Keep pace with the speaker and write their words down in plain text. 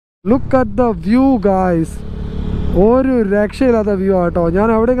Look at the view, guys. ഒരു രക്ഷയില്ലാത്ത view ആട്ടോ. ഞാൻ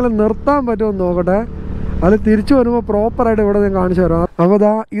എവിടെയെങ്കിലും നിർത്താൻ പറ്റുമെന്ന് നോക്കട്ടെ. അത് തിരിച്ചു വരുമ്പോൾ പ്രോപ്പറായിട്ട് ഇവിടെ ഞാൻ കാണിച്ചു തരാം. അപ്പോൾ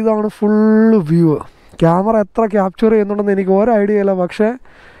ഇതാണ് ഫുള്ള് വ്യൂ. ക്യാമറ എത്ര ക്യാപ്ചർ ചെയ്യുന്നുണ്ടെന്ന് എനിക്ക് ഒരു ഐഡിയ ഇല്ല, പക്ഷേ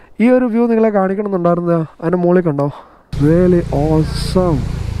ഈ ഒരു വ്യൂ നിങ്ങളെ കാണിക്കണമെന്നുണ്ടായിരുന്നത്. അതിൻ്റെ മുകളിൽ കണ്ടോ, റിയലി ഓസം.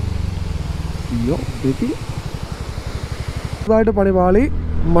 ഇതായിട്ട് പണി പാളി,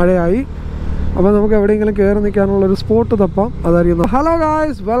 മഴയായി. അപ്പോൾ നമുക്ക് എവിടെയെങ്കിലും കയറി നിൽക്കാനുള്ളൊരു സ്പോട്ട് തപ്പാം, അതായിരിക്കും. Hello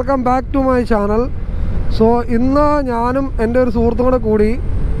guys, welcome back to my channel. So ഇന്ന് ഞാനും എൻ്റെ ഒരു സുഹൃത്തും കൂടെ കൂടി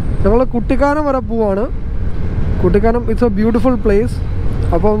ഞങ്ങൾ കുട്ടിക്കാനം വരെ പോവാണ്. Kuttikkanam it's A beautiful place.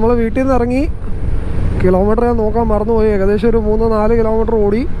 അപ്പോൾ നമ്മൾ വീട്ടിൽ നിന്ന് ഇറങ്ങി, കിലോമീറ്റർ ഞാൻ നോക്കാൻ മറന്നുപോയി, ഏകദേശം ഒരു 3-4 കിലോമീറ്റർ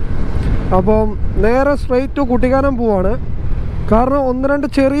ഓടി. അപ്പം നേരെ സ്ട്രെയിറ്റ് ടു കുട്ടിക്കാനം പോവാണ്. കാരണം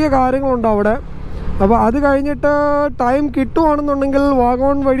 1-2 ചെറിയ കാര്യങ്ങളുണ്ട് അവിടെ. അപ്പോൾ അത് കഴിഞ്ഞിട്ട് ടൈം കിട്ടുവാണെന്നുണ്ടെങ്കിൽ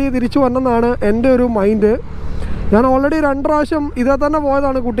വാഗമൺ വഴി തിരിച്ചു വരണമെന്നാണ് എൻ്റെ ഒരു മൈൻഡ്. ഞാൻ ഓൾറെഡി 2 പ്രാവശ്യം ഇതേ തന്നെ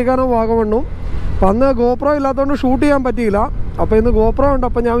പോയതാണ്, കുട്ടിക്കാനം വാഗമണ്ണും. അപ്പം അന്ന് ഗോപ്രോ ഇല്ലാത്തതുകൊണ്ട് ഷൂട്ട് ചെയ്യാൻ പറ്റിയില്ല. അപ്പോൾ ഇന്ന് ഗോപ്രോ ഉണ്ട്.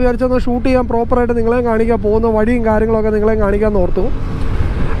 അപ്പോൾ ഞാൻ വിചാരിച്ചൊന്ന് ഷൂട്ട് ചെയ്യാൻ പ്രോപ്പറായിട്ട് നിങ്ങളെയും കാണിക്കാൻ, പോകുന്ന വഴിയും കാര്യങ്ങളൊക്കെ നിങ്ങളെയും കാണിക്കാൻ ഓർത്തു.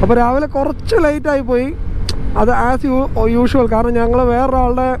 അപ്പോൾ രാവിലെ കുറച്ച് ലേറ്റായി പോയി, അത് ആസ് യൂഷ്വൽ. കാരണം ഞങ്ങൾ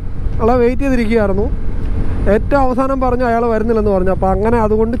വേറൊരാളുടെ വെയിറ്റ് ചെയ്തിരിക്കുകയായിരുന്നു. ഏറ്റവും അവസാനം പറഞ്ഞു അയാൾ വരുന്നില്ലെന്ന് പറഞ്ഞു. അപ്പോൾ അങ്ങനെ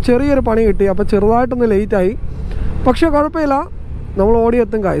അതുകൊണ്ട് ചെറിയൊരു പണി കിട്ടി. അപ്പോൾ ചെറുതായിട്ടൊന്ന് ലേറ്റായി, പക്ഷേ കുഴപ്പമില്ല, നമ്മൾ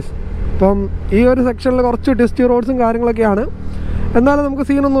ഓടിയെത്തും ഗൈസ്. അപ്പം ഈ ഒരു സെക്ഷനിൽ കുറച്ച് ടെസ്റ്റ് റോഡ്സും കാര്യങ്ങളൊക്കെയാണ്. എന്നാലും നമുക്ക്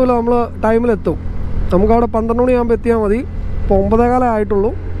സീനൊന്നുമില്ല, നമ്മൾ ടൈമിലെത്തും. നമുക്കവിടെ 12 മണിയാകുമ്പോൾ എത്തിയാൽ മതി. ഇപ്പോൾ 9:15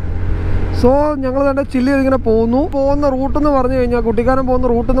 ആയിട്ടുള്ളൂ. സോ ഞങ്ങൾ തന്നെ ചില്ല് ചെയ്തിങ്ങനെ പോകുന്ന റൂട്ടെന്ന് പറഞ്ഞു കഴിഞ്ഞാൽ, കുട്ടിക്കാനം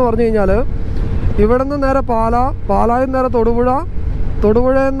പോകുന്ന റൂട്ടെന്ന് പറഞ്ഞു കഴിഞ്ഞാൽ, ഇവിടെ നിന്ന് നേരെ പാലായിൽ നേരെ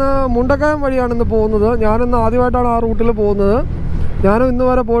തൊടുപുഴയിൽ നിന്ന് മുണ്ടക്കയം വഴിയാണ് ഇന്ന് പോകുന്നത്. ഞാനിന്ന് ആദ്യമായിട്ടാണ് ആ റൂട്ടിൽ പോകുന്നത്. ഞാനും ഇന്ന്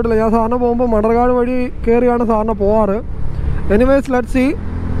വരെ പോയിട്ടില്ല. ഞാൻ സാറിന് പോകുമ്പോൾ മണർകാട് വഴി കയറിയാണ് സാറിന് പോവാറ്. Anyways let's see.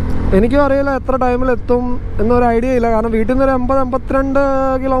 എനിക്കും അറിയില്ല എത്ര ടൈമിലെത്തും എന്നൊരു ഐഡിയ ഇല്ല. കാരണം വീട്ടിൽ നിന്ന് ഒരു 80-82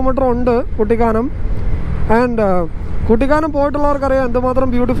 കിലോമീറ്റർ ഉണ്ട് കുട്ടിക്കാനം. ആൻഡ് കുട്ടിക്കാനം പോയിട്ടുള്ളവർക്കറിയാം എന്തുമാത്രം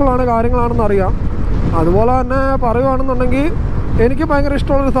ബ്യൂട്ടിഫുൾ ആണ്, കാര്യങ്ങളാണെന്ന് അറിയാം. അതുപോലെ തന്നെ പറയുകയാണെന്നുണ്ടെങ്കിൽ എനിക്ക് ഭയങ്കര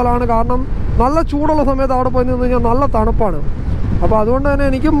ഇഷ്ടമുള്ളൊരു സ്ഥലമാണ്. കാരണം നല്ല ചൂടുള്ള സമയത്ത് അവിടെ പോയി നിന്ന് കഴിഞ്ഞാൽ നല്ല തണുപ്പാണ്. അപ്പോൾ അതുകൊണ്ട് തന്നെ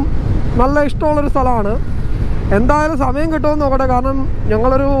എനിക്കും നല്ല ഇഷ്ടമുള്ളൊരു സ്ഥലമാണ്. എന്തായാലും സമയം കിട്ടുമെന്ന് നോക്കട്ടെ. കാരണം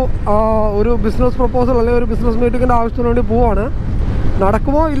ഞങ്ങളൊരു ബിസിനസ് പ്രപ്പോസൽ അല്ലെങ്കിൽ ഒരു ബിസിനസ് മീറ്റിങ്ങിൻ്റെ ആവശ്യത്തിന് വേണ്ടി പോവാണ്.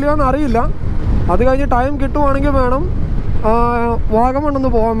 നടക്കുമോ ഇല്ലയോ എന്ന് അറിയില്ല. അത് കഴിഞ്ഞ് ടൈം കിട്ടുവാണെങ്കിൽ വേണം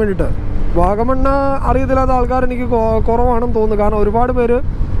വാഗമണ്ണൊന്ന് പോകാൻ വേണ്ടിയിട്ട്. വാഗമണ്ണ് അറിയത്തില്ലാത്ത ആൾക്കാർ എനിക്ക് കുറവാണെന്ന് തോന്നുന്നു. കാരണം ഒരുപാട് പേര്,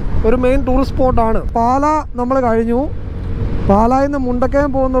 ഒരു മെയിൻ ടൂറിസ്റ്റ് സ്പോട്ടാണ്. പാല നമ്മൾ കഴിഞ്ഞു. പാലായിൽ നിന്ന്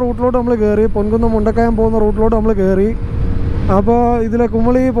മുണ്ടക്കയം പോകുന്ന റൂട്ടിലോട്ട് നമ്മൾ കയറി. പൊൻകുന്നം മുണ്ടക്കയം പോകുന്ന റൂട്ടിലോട്ട് നമ്മൾ കയറി. അപ്പോൾ ഇതിലെ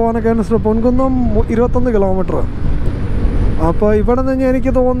കുമളി പോകാനൊക്കെയാണ്. പൊൻകുന്നം 21 കിലോമീറ്റർ. അപ്പോൾ ഇവിടെ നിന്ന്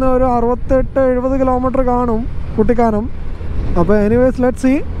എനിക്ക് തോന്നുന്ന ഒരു 68-70 കിലോമീറ്റർ കാണും കുട്ടിക്കാനം. അപ്പോൾ എനിവേസ് ലെറ്റ്സ്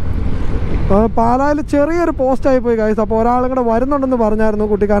സീ. പാലായിൽ ചെറിയൊരു പോസ്റ്റായി പോയി ഗൈസ്. അപ്പോൾ ഒരാളും കൂടെ വരുന്നുണ്ടെന്ന് പറഞ്ഞായിരുന്നു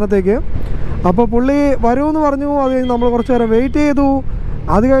കുട്ടിക്കാനത്തേക്ക്. അപ്പോൾ പുള്ളി വരുമെന്ന് പറഞ്ഞു. അത് കഴിഞ്ഞ് നമ്മൾ കുറച്ച് നേരം വെയിറ്റ് ചെയ്തു.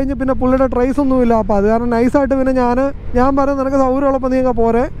 അത് കഴിഞ്ഞ് പിന്നെ പുള്ളിയുടെ ട്രേസ് ഒന്നുമില്ല. അപ്പോൾ അത് കാരണം നൈസായിട്ട് പിന്നെ ഞാൻ പറഞ്ഞു, നിനക്ക് സൗകര്യമുള്ളപ്പോൾ നീ അങ്ങ്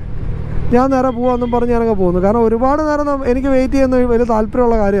പോരെ, ഞാൻ നേരെ പോകാമെന്നും പറഞ്ഞ് ഞാനങ്ങ് പോകുന്നു. കാരണം ഒരുപാട് നേരം എനിക്ക് വെയിറ്റ് ചെയ്യുന്ന വലിയ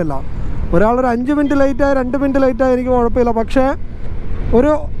താല്പര്യമുള്ള കാര്യമല്ല. ഒരാളൊരു 5 മിനിറ്റ് ലേറ്റായി 2 മിനിറ്റ് ലേറ്റായി എനിക്ക് കുഴപ്പമില്ല. പക്ഷേ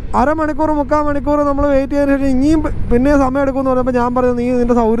ഒരു അരമണിക്കൂർ 3/4 മണിക്കൂർ നമ്മൾ വെയിറ്റ് ചെയ്തതിന് ശേഷം ഇനിയും പിന്നെ സമയം എടുക്കുമെന്ന് പറയുമ്പോൾ ഞാൻ പറഞ്ഞു, നീ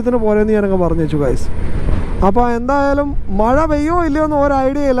നിൻ്റെ സൗകര്യത്തിന് പോരെന്ന് ഞാനങ്ങ് പറഞ്ഞു വെച്ചു ഗൈസ്. അപ്പോൾ എന്തായാലും മഴ പെയ്യോ ഇല്ലയോ എന്ന് ഒരു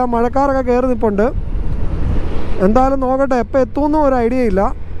ഐഡിയ ഇല്ല. മഴക്കാരൊക്കെ കയറി നിൽപ്പുണ്ട്. എന്തായാലും നോക്കട്ടെ, എപ്പോൾ എത്തുമെന്നും ഒരു ഐഡിയ ഇല്ല.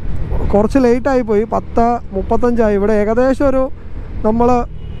 കുറച്ച് ലേറ്റായി പോയി, 10:35 ഇവിടെ ഏകദേശം ഒരു നമ്മൾ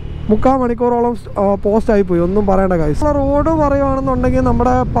 3/4 മണിക്കൂറോളം പോസ്റ്റായി പോയി. ഒന്നും പറയേണ്ട ഗൈസ്. റോഡ് പറയുകയാണെന്നുണ്ടെങ്കിൽ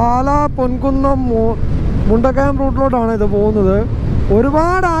നമ്മുടെ പാലാ പൊൻകുന്നം മുണ്ടക്കയം റൂട്ടിലോട്ടാണ് ഇത് പോകുന്നത്.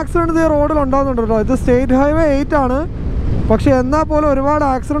 ഒരുപാട് ആക്സിഡൻറ്റ് ഈ റോഡിൽ ഉണ്ടാകുന്നുണ്ട് കേട്ടോ. ഇത് സ്റ്റേറ്റ് ഹൈവേ 8 ആണ്. പക്ഷേ എന്നാൽ പോലും ഒരുപാട്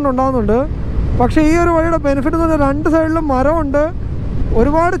ആക്സിഡൻറ്റ് ഉണ്ടാകുന്നുണ്ട്. പക്ഷേ ഈ ഒരു വഴിയുടെ ബെനിഫിറ്റ് എന്ന് പറഞ്ഞാൽ 2 സൈഡിലും മരമുണ്ട്.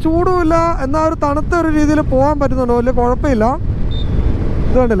 ഒരുപാട് ചൂടുമില്ല, എന്നാൽ ഒരു തണുത്ത ഒരു രീതിയിൽ പോകാൻ പറ്റുന്നുണ്ട്. വലിയ കുഴപ്പമില്ല.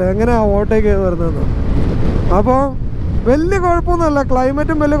 ഇത് കണ്ടില്ലേ എങ്ങനെയാണ് ഓവർടേക്ക് ചെയ്ത് വരുന്നതെന്ന്. അപ്പോൾ വലിയ കുഴപ്പമൊന്നുമില്ല,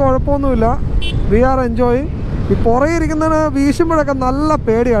 ക്ലൈമറ്റും വലിയ കുഴപ്പമൊന്നുമില്ല. V are enjoying. ഈ പുറകെ ഇരിക്കുന്നതിന് വീശുമ്പോഴൊക്കെ നല്ല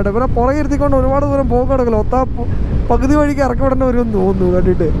പേടിയാണ്. പിന്നെ പുറകെ ഇരുത്തിക്കൊണ്ട് ഒരുപാട് ദൂരം പോകെടുക്കല്ലോ. പകുതി വഴിക്ക് ഇറക്കി വിടേണ്ടി വരുമെന്ന് തോന്നുന്നു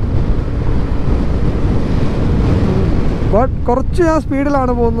കണ്ടിട്ട്. ബട്ട് കുറച്ച് ഞാൻ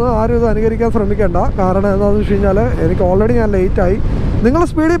സ്പീഡിലാണ് പോകുന്നത്. ആരും ഇത് അനുകരിക്കാൻ ശ്രമിക്കേണ്ട. കാരണം എന്താണെന്ന് വെച്ച് കഴിഞ്ഞാൽ എനിക്ക് ഓൾറെഡി ഞാൻ ലേറ്റായി. നിങ്ങൾ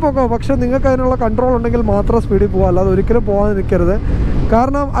സ്പീഡിൽ പോക്കോ, പക്ഷേ നിങ്ങൾക്ക് അതിനുള്ള കൺട്രോൾ ഉണ്ടെങ്കിൽ മാത്രം സ്പീഡിൽ പോകാം, അല്ലാതെ ഒരിക്കലും പോകാൻ നിൽക്കരുത്.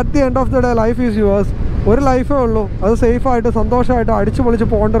 കാരണം at the end of the day life is yours. ഒരു ലൈഫേ ഉള്ളൂ. അത് സേഫായിട്ട് സന്തോഷമായിട്ട് അടിച്ചു പൊളിച്ച്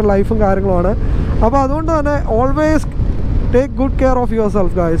പോകേണ്ട ഒരു ലൈഫും കാര്യങ്ങളുമാണ്. അപ്പോൾ അതുകൊണ്ട് തന്നെ always take good care of your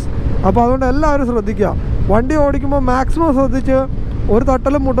self guys. അപ്പോൾ അതുകൊണ്ട് എല്ലാവരും ശ്രദ്ധിക്കുക. വണ്ടി ഓടിക്കുമ്പോൾ മാക്സിമം ശ്രദ്ധിച്ച് ഒരു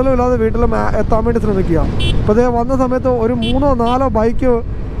തട്ടലും മുട്ടലും ഇല്ലാതെ വീട്ടിൽ എത്താൻ വേണ്ടി ശ്രമിക്കുക. ഇപ്പോൾ അതേ വന്ന സമയത്ത് ഒരു 3-4 ബൈക്ക്,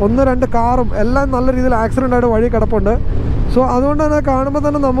 1-2 കാറും എല്ലാം നല്ല രീതിയിൽ ആക്സിഡൻ്റ് ആയിട്ട് വഴി കിടപ്പുണ്ട്. സോ അതുകൊണ്ട് തന്നെ കാണുമ്പോൾ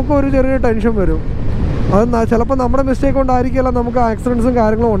തന്നെ നമുക്കൊരു ചെറിയ ടെൻഷൻ വരും. അത് ചിലപ്പോൾ നമ്മുടെ മിസ്റ്റേക്ക് കൊണ്ടായിരിക്കില്ല നമുക്ക് ആക്സിഡൻസും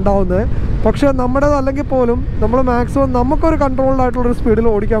കാര്യങ്ങളും ഉണ്ടാവുന്നത്. പക്ഷേ നമ്മുടേത് അല്ലെങ്കിൽ പോലും നമ്മൾ മാക്സിമം നമുക്കൊരു കൺട്രോൾഡായിട്ടുള്ളൊരു സ്പീഡിൽ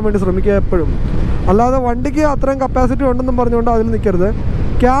ഓടിക്കാൻ വേണ്ടി ശ്രമിക്കുക എപ്പോഴും. അല്ലാതെ വണ്ടിക്ക് അത്രയും കപ്പാസിറ്റി ഉണ്ടെന്നും പറഞ്ഞുകൊണ്ട് അതിൽ നിൽക്കരുത്.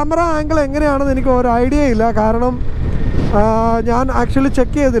 ക്യാമറ ആംഗിൾ എങ്ങനെയാണെന്ന് എനിക്ക് ഒരു ഐഡിയ ഇല്ല. കാരണം ഞാൻ ആക്ച്വലി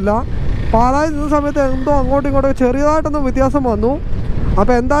ചെക്ക് ചെയ്തില്ല. പാലായിൽ നിന്ന സമയത്ത് എന്തോ അങ്ങോട്ടും ഇങ്ങോട്ടും ചെറിയതായിട്ടൊന്നും വ്യത്യാസം വന്നു.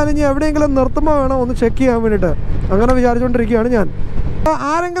 അപ്പോൾ എന്തായാലും ഇനി എവിടെയെങ്കിലും നിർത്തുമ്പോൾ വേണം ഒന്ന് ചെക്ക് ചെയ്യാൻ വേണ്ടിയിട്ട്. അങ്ങനെ വിചാരിച്ചുകൊണ്ടിരിക്കുകയാണ് ഞാൻ.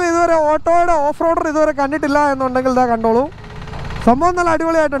 ആരെങ്കിലും ഇതുവരെ ഓട്ടോയുടെ ഓഫ് റോഡർ ഇതുവരെ കണ്ടിട്ടില്ല എന്നുണ്ടെങ്കിൽ ഇതാ കണ്ടോളൂ. സംഭവം നല്ല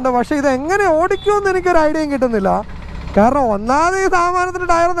അടിപൊളിയായിട്ടുണ്ട്. പക്ഷേ ഇത് എങ്ങനെ ഓടിക്കുമെന്ന് എനിക്കൊരു ഐഡിയയും കിട്ടുന്നില്ല. കാരണം ഒന്നാമത് ഈ സാമാനത്തിൻ്റെ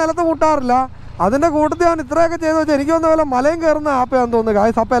ടയർ നിലത്ത് മുട്ടാറില്ല. അതിൻ്റെ കൂട്ടത്തിൽ ഞാൻ ഇത്രയൊക്കെ ചെയ്ത് വെച്ചാൽ എനിക്ക് തോന്നുന്ന പോലെ മലയും കയറുന്ന ആപ്പാന്ന് തോന്നുന്നു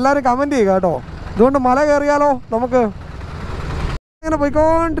ഗായ്സ്. അപ്പോൾ എല്ലാവരും കമൻറ്റ് ചെയ്യുക കേട്ടോ. ഇതുകൊണ്ട് മല കയറിയാലോ നമുക്ക്. ഇങ്ങനെ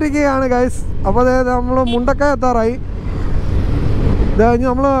പോയിക്കൊണ്ടിരിക്കുകയാണ് ഗായ്സ്. അപ്പോൾ അതായത് നമ്മൾ മുണ്ടക്കയം എത്താറായി. ഇത് കഴിഞ്ഞ്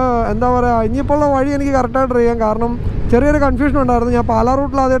നമ്മൾ എന്താ പറയുക, ഇനിയിപ്പോൾ ഉള്ള വഴി എനിക്ക് കറക്റ്റായിട്ട് അറിയാം. കാരണം ചെറിയൊരു കൺഫ്യൂഷൻ ഉണ്ടായിരുന്നു. ഞാൻ പാലാ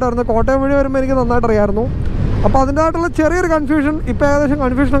റൂട്ടിൽ ആദ്യമായിട്ടായിരുന്നു. കോട്ടയം വഴി വരുമ്പോൾ എനിക്ക് നന്നായിട്ട് അറിയാമായിരുന്നു. അപ്പോൾ അതിൻ്റെതായിട്ടുള്ള ചെറിയൊരു കൺഫ്യൂഷൻ ഇപ്പോൾ ഏകദേശം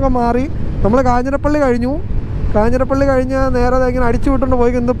കൺഫ്യൂഷനൊക്കെ മാറി. നമ്മൾ കാഞ്ഞിരപ്പള്ളി കഴിഞ്ഞു. കാഞ്ഞിരപ്പള്ളി കഴിഞ്ഞ് നേരെ ഇങ്ങനെ അടിച്ചു വിട്ടുകൊണ്ട്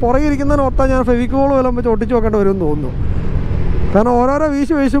പോയി. ഇന്ന് പുറകെ ഇരിക്കുന്നതിന് ഒത്താൻ ഞാൻ ഫെവിക്കോളും എല്ലാം വെച്ച് ഒട്ടിച്ച് വെക്കേണ്ടി വരുമെന്ന് തോന്നുന്നു. കാരണം ഓരോരോ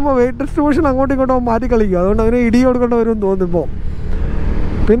വീശുമ്പോൾ വെയിറ്റ് ഡിസ്ട്രിബ്യൂഷൻ അങ്ങോട്ടും ഇങ്ങോട്ടും മാറ്റി കളിക്കുക. അതുകൊണ്ട് അതിന് ഇടി കൊടുക്കേണ്ടി വരുമെന്ന് തോന്നുമ്പോൾ.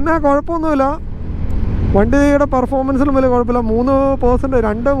 പിന്നെ കുഴപ്പമൊന്നുമില്ല, വണ്ടിയുടെ പെർഫോമൻസിലും വലിയ കുഴപ്പമില്ല.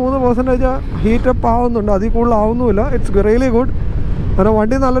 2-3% ഹീറ്റപ്പ് ആവുന്നുണ്ട്. അതിൽ കൂടുതൽ ആവുന്നുമില്ല. It's really good. കാരണം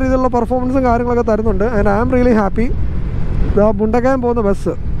വണ്ടി നല്ല രീതിയിലുള്ള പെർഫോമൻസും കാര്യങ്ങളൊക്കെ തരുന്നുണ്ട്. And I am really happy. ഇതാ മുണ്ടക്കയം പോകുന്ന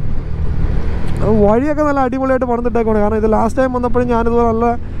ബസ് വഴിയൊക്കെ നല്ല അടിപൊളിയായിട്ട് പണിതിട്ടേക്കാണ്. കാരണം ഇത് ലാസ്റ്റ് ടൈം വന്നപ്പോഴും ഞാനിതുപോലെ നല്ല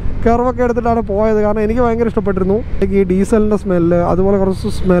കർവൊക്കെ എടുത്തിട്ടാണ് പോയത്. കാരണം എനിക്ക് ഭയങ്കര ഇഷ്ടപ്പെട്ടിരുന്നു. എനിക്ക് ഈ ഡീസലിൻ്റെ സ്മെല്ല് അതുപോലെ കുറച്ച്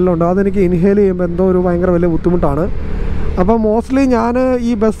സ്മെല്ലുണ്ട്. അതെനിക്ക് ഇൻഹേൽ ചെയ്യുമ്പോൾ എന്തോ ഒരു ഭയങ്കര വലിയ ബുദ്ധിമുട്ടാണ്. അപ്പോൾ മോസ്റ്റ്ലി ഞാൻ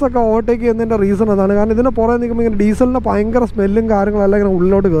ഈ ബസ്സൊക്കെ ഓവർടേക്ക് ചെയ്യുന്നതിൻ്റെ റീസൺ അതാണ്. കാരണം ഇതിന് പുറമെ നിൽക്കുമ്പോൾ ഇങ്ങനെ ഡീസലിൻ്റെ ഭയങ്കര സ്മെല്ലും കാര്യങ്ങളെല്ലാം ഇങ്ങനെ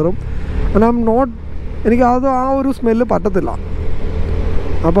ഉള്ളിലോട്ട് കയറും. എനിക്ക് ആ ഒരു സ്മെല്ല് പറ്റത്തില്ല.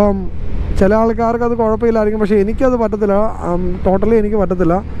 അപ്പം ചില ആൾക്കാർക്ക് അത് കുഴപ്പമില്ലായിരിക്കും, പക്ഷേ എനിക്കത് പറ്റത്തില്ല. ടോട്ടലി എനിക്ക്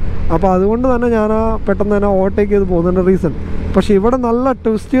പറ്റത്തില്ല. അപ്പോൾ അതുകൊണ്ട് തന്നെ ഞാൻ പെട്ടെന്ന് തന്നെ ഓവർടേക്ക് ചെയ്ത് പോകുന്നതിൻ്റെ റീസൺ. പക്ഷേ ഇവിടെ നല്ല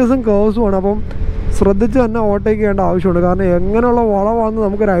ട്വിസ്റ്റേഴ്സും കേഴ്സുമാണ്. അപ്പം ശ്രദ്ധിച്ച് തന്നെ ഓവർടേക്ക് ചെയ്യേണ്ട ആവശ്യമുണ്ട്. കാരണം എങ്ങനെയുള്ള വളവാണെന്ന്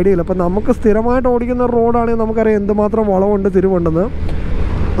നമുക്കൊരു ഐഡിയ ഇല്ല. അപ്പം നമുക്ക് സ്ഥിരമായിട്ട് ഓടിക്കുന്ന റോഡാണെങ്കിൽ നമുക്കറിയാം എന്തുമാത്രം വളവുണ്ട് തിരിവുണ്ടെന്ന്.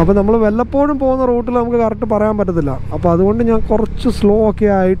 അപ്പോൾ നമ്മൾ വല്ലപ്പോഴും പോകുന്ന റൂട്ടിൽ നമുക്ക് കറക്റ്റ് പറയാൻ പറ്റത്തില്ല. അപ്പോൾ അതുകൊണ്ട് ഞാൻ കുറച്ച് സ്ലോ ഒക്കെ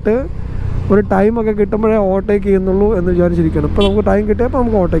ആയിട്ട് ഒരു ടൈമൊക്കെ കിട്ടുമ്പോഴേ ഓവർടേക്ക് ചെയ്യുന്നുള്ളൂ എന്ന് വിചാരിച്ചിരിക്കണം. ഇപ്പോൾ നമുക്ക് ടൈം കിട്ടിയപ്പോൾ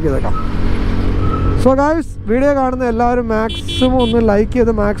നമുക്ക് ഓവർടേക്ക് ചെയ്തേക്കാം. സോ ഗായ്സ്, വീഡിയോ കാണുന്ന എല്ലാവരും മാക്സിമം ഒന്ന് ലൈക്ക്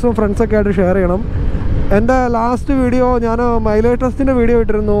ചെയ്ത് മാക്സിമം ഫ്രണ്ട്സൊക്കെ ആയിട്ട് ഷെയർ ചെയ്യണം. എൻ്റെ ലാസ്റ്റ് വീഡിയോ ഞാൻ മൈലേജ് ടെസ്റ്റിൻ്റെ വീഡിയോ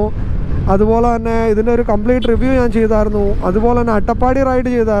ഇട്ടിരുന്നു. അതുപോലെ തന്നെ ഇതിൻ്റെ ഒരു കംപ്ലീറ്റ് റിവ്യൂ ഞാൻ ചെയ്തായിരുന്നു. അതുപോലെ തന്നെ അട്ടപ്പാടി റൈഡ്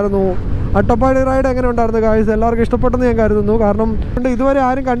ചെയ്തായിരുന്നു. അട്ടപ്പാടി റൈഡ് എങ്ങനെ ഉണ്ടായിരുന്നു ഗായ്സ്? എല്ലാവർക്കും ഇഷ്ടപ്പെട്ടെന്ന് ഞാൻ കരുതുന്നു. കാരണം ഇതുവരെ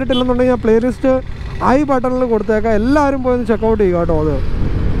ആരും കണ്ടിട്ടില്ലെന്നുണ്ടെങ്കിൽ ഞാൻ പ്ലേലിസ്റ്റ് ബട്ടണിൽ കൊടുത്തേക്കാം. എല്ലാവരും പോയി ഒന്ന് ചെക്കൗട്ട് ചെയ്യുക കേട്ടോ. അത്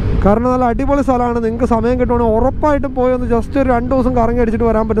കാരണം നല്ല അടിപൊളി സ്ഥലമാണ്. നിങ്ങൾക്ക് സമയം കിട്ടുവാണെങ്കിൽ ഉറപ്പായിട്ടും പോയി ഒന്ന് ജസ്റ്റ് ഒരു 2 ദിവസം കറങ്ങി അടിച്ചിട്ട്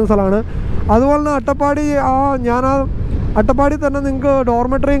വരാൻ പറ്റുന്ന സ്ഥലമാണ്. അതുപോലെ തന്നെ അട്ടപ്പാടി അട്ടപ്പാടി തന്നെ നിങ്ങൾക്ക്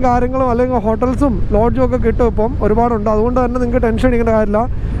ഡോർമെറ്ററിയും കാര്യങ്ങളും അല്ലെങ്കിൽ ഹോട്ടൽസും ലോഡ്ജും ഒക്കെ കിട്ടും. ഇപ്പം ഒരുപാടുണ്ട്. അതുകൊണ്ട് തന്നെ നിങ്ങൾക്ക് ടെൻഷൻ അടിക്കേണ്ട കാര്യമില്ല.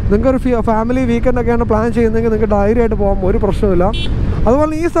 നിങ്ങൾക്കൊരു ഫാമിലി വീക്കെൻഡൊക്കെയാണ് പ്ലാൻ ചെയ്യുന്നതെങ്കിൽ നിങ്ങൾക്ക് ധൈര്യമായിട്ട് പോകാം, ഒരു പ്രശ്നമില്ല.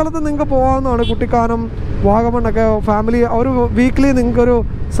 അതുപോലെ ഈ സ്ഥലത്ത് നിങ്ങൾക്ക് പോകാവുന്നതാണ്. കുട്ടിക്കാനം, വാഗമണ്ണൊക്കെ ഫാമിലി ഒരു വീക്ക്ലി നിങ്ങൾക്കൊരു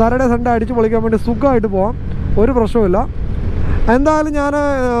സാറ്റർഡേ സൺഡേ അടിച്ച് പൊളിക്കാൻ വേണ്ടി സുഖമായിട്ട് പോകാം, ഒരു പ്രശ്നമില്ല.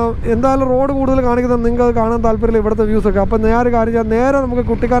 എന്തായാലും റോഡ് കൂടുതൽ കാണിക്കുന്നത് നിങ്ങൾക്ക് അത് കാണാൻ താല്പര്യമില്ല, ഇവിടുത്തെ വ്യൂസൊക്കെ. അപ്പോൾ നേരെ നമുക്ക്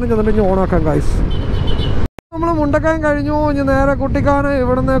കുട്ടിക്കാനം ചെന്നിട്ട് ഓണാക്കാം ഗൈസ്. നമ്മൾ മുണ്ടക്കയം കഴിഞ്ഞു. ഇനി നേരെ കുട്ടിക്കാനം.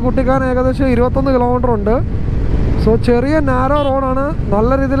 ഇവിടുന്ന് കുട്ടിക്കാനം ഏകദേശം 21 കിലോമീറ്റർ ഉണ്ട്. സോ ചെറിയ നാരോ റോഡാണ്, നല്ല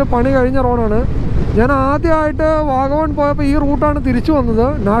രീതിയിൽ പണി കഴിഞ്ഞ റോഡാണ്. ഞാൻ ആദ്യമായിട്ട് വാഗമൺ പോയപ്പോൾ ഈ റൂട്ടാണ് തിരിച്ചു വന്നത്,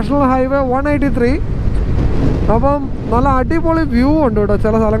 നാഷണൽ ഹൈവേ 183. അപ്പം നല്ല അടിപൊളി വ്യൂ ഉണ്ട് കേട്ടോ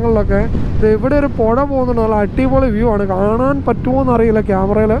ചില സ്ഥലങ്ങളിലൊക്കെ. ഇവിടെ ഒരു പുഴ പോകുന്നുണ്ട്, നല്ല അടിപൊളി വ്യൂ ആണ്. കാണാൻ പറ്റുമോ എന്നറിയില്ല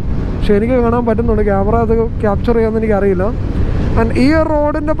ക്യാമറയിൽ, പക്ഷെ എനിക്ക് കാണാൻ പറ്റുന്നുണ്ട്. ക്യാമറ അത് ക്യാപ്ചർ ചെയ്യാമെന്ന് എനിക്കറിയില്ല. ആൻഡ് ഈ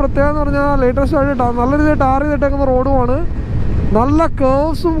റോഡിൻ്റെ പ്രത്യേകത എന്ന് പറഞ്ഞാൽ ലേറ്റസ്റ്റ് ആയിട്ട് നല്ല രീതിയിൽ ടാർ ചെയ്തിട്ടേക്കുന്ന റോഡുമാണ്. നല്ല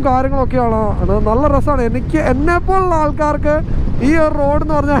കേർവ്സും കാര്യങ്ങളൊക്കെയാണ്. അത് നല്ല രസമാണ്. എന്നെപ്പോലുള്ള ആൾക്കാർക്ക് ഈ ഒരു റോഡ്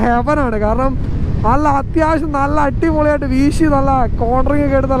എന്ന് പറഞ്ഞാൽ ഹെവനാണ്. കാരണം നല്ല അത്യാവശ്യം നല്ല അടിപൊളിയായിട്ട് വീശി നല്ല കോർണറിങ്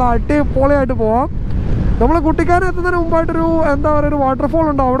ഒക്കെ എടുത്ത് നല്ല അടിപൊളിയായിട്ട് പോവാം. നമ്മൾ കുട്ടിക്കാനം എത്തുന്നതിന് മുമ്പായിട്ടൊരു ഒരു വാട്ടർഫോൾ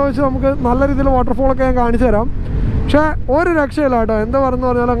ഉണ്ട്. അവിടെ വെച്ച് നമുക്ക് നല്ല രീതിയിൽ വാട്ടർഫോളൊക്കെ ഞാൻ കാണിച്ചു തരാം. പക്ഷേ ഒരു രക്ഷയില്ല കേട്ടോ. എന്താ പറയുന്നത്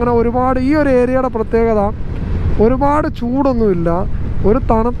പറഞ്ഞാൽ അങ്ങനെ ഒരുപാട് ഈ ഒരു ഏരിയയുടെ പ്രത്യേകത ഒരുപാട് ചൂടൊന്നുമില്ല, ഒരു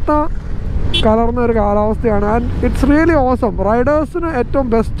തണുത്ത കലർന്ന ഒരു കാലാവസ്ഥയാണ്. And it's really awesome. റൈഡേഴ്സിന് ഏറ്റവും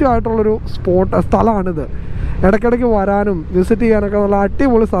ബെസ്റ്റ് ആയിട്ടുള്ളൊരു സ്ഥലമാണിത്. ഇടയ്ക്കിടയ്ക്ക് വരാനും വിസിറ്റ് ചെയ്യാനൊക്കെ നല്ല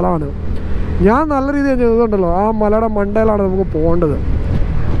അടിപൊളി സ്ഥലമാണ്. ഞാൻ നല്ല രീതിയിൽ ചെയ്തിട്ടുണ്ടല്ലോ. ആ മലയുടെ മണ്ടയിലാണ് നമുക്ക് പോകേണ്ടത്.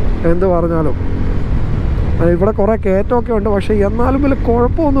 എന്ത് പറഞ്ഞാലും ഇവിടെ കുറേ കയറ്റമൊക്കെ ഉണ്ട്, പക്ഷേ എന്നാലും വലിയ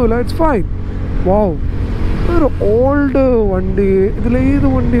കുഴപ്പമൊന്നുമില്ല. It's fine. വാവ്, ഒരു ഓൾഡ് വണ്ടി. ഇതിലേത്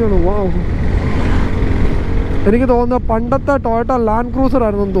വണ്ടിയാണ്? വാവ്, എനിക്ക് തോന്നുന്നത് പണ്ടത്തെ ടൊയോട്ട ലാൻഡ് ക്രൂസർ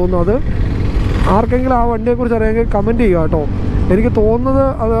ആയിരുന്നെന്ന് തോന്നുന്നു. അത് ആർക്കെങ്കിലും ആ വണ്ടിയെക്കുറിച്ച് അറിയാമെങ്കിൽ കമൻറ്റ് ചെയ്യുക കേട്ടോ. എനിക്ക് തോന്നുന്നത്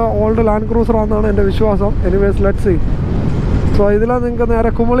അത് ഓൾഡ് ലാൻഡ് ക്രൂസർ ആണെന്നാണ് എൻ്റെ വിശ്വാസം. Anyways let's see. സോ ഇതിൽ നിങ്ങൾക്ക് നേരെ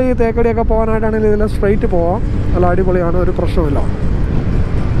കുമളി തേക്കടിയൊക്കെ പോകാനായിട്ടാണെങ്കിൽ ഇതിൽ സ്ട്രെയിറ്റ് പോവാം. നല്ല അടിപൊളിയാണ്, ഒരു പ്രശ്നമില്ല.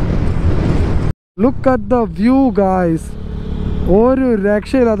 Look at the view guys. ഒരു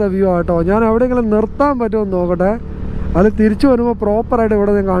രക്ഷയില്ലാത്ത വ്യൂ ആട്ടോ. ഞാൻ എവിടെയെങ്കിലും നിർത്താൻ പറ്റുമെന്ന് നോക്കട്ടെ. അത് തിരിച്ചു വരുമ്പോൾ പ്രോപ്പറായിട്ട്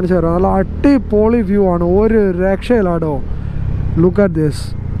ഇവിടെ ഞാൻ കാണിച്ചു തരാം. നല്ല അടിപൊളി വ്യൂ ആണ്, ഒരു രക്ഷയില്ലാട്ടോ. Look at this,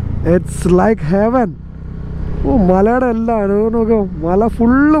 it's like heaven. ഓ മലയുടെ എല്ലാം നോക്കിയോ, മല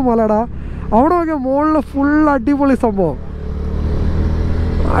ഫുള്ള് മലടാ. അവിടെ നോക്കിയോ മുകളിൽ ഫുൾ അടിപൊളി സംഭവം,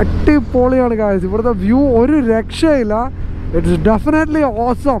 അടിപൊളിയാണ് ഗായ്സ്. ഇവിടുത്തെ വ്യൂ ഒരു രക്ഷയില്ല. It's definitely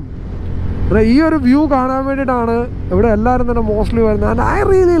awesome. ഈ ഒരു വ്യൂ കാണാൻ വേണ്ടിയിട്ടാണ് ഇവിടെ എല്ലാവരും തന്നെ മോസ്റ്റ്ലി വരുന്നത്. And I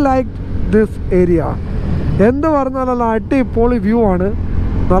really like this area. എന്ത് പറഞ്ഞാലും നല്ല അടിപൊളി വ്യൂ ആണ്.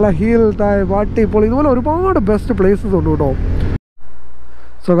 നല്ല ഹീൽ ടൈപ്പ് അടിപൊളി. ഇതുപോലെ ഒരുപാട് ബെസ്റ്റ് പ്ലേസസ് ഉണ്ട് കേട്ടോ.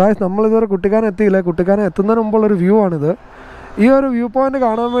 സോ ഗായ്സ്, നമ്മളിതുവരെ കുട്ടിക്കാനം എത്തിയില്ല. കുട്ടിക്കാനം എത്തുന്നതിന് മുമ്പുള്ളൊരു വ്യൂ ആണിത്. ഈ ഒരു വ്യൂ പോയിൻ്റ്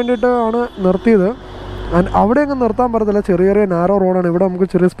കാണാൻ വേണ്ടിയിട്ടാണ് നിർത്തിയത്. ആൻഡ് അവിടെ അങ്ങ് നിർത്താൻ പറ്റത്തില്ല, ചെറിയ ചെറിയ നാരോ റോഡാണ്. ഇവിടെ നമുക്ക്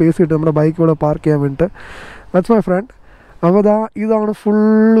ചെറിയ സ്പേസ് കിട്ടും നമ്മുടെ ബൈക്ക് ഇവിടെ പാർക്ക് ചെയ്യാൻ വേണ്ടിയിട്ട്. That's my friend. അപ്പോൾ ഇതാണ്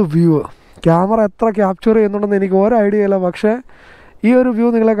ഫുള്ള് വ്യൂ. ക്യാമറ എത്ര ക്യാപ്ചർ ചെയ്യുന്നുണ്ടെന്ന് എനിക്ക് ഒരു ഐഡിയ ഇല്ല. പക്ഷേ ഈ ഒരു വ്യൂ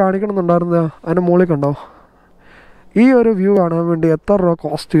നിങ്ങളെ കാണിക്കണമെന്നുണ്ടായിരുന്നത്. അതിൻ്റെ മുകളിൽ കണ്ടോ, ഈ ഒരു വ്യൂ കാണാൻ വേണ്ടി എത്ര രൂപ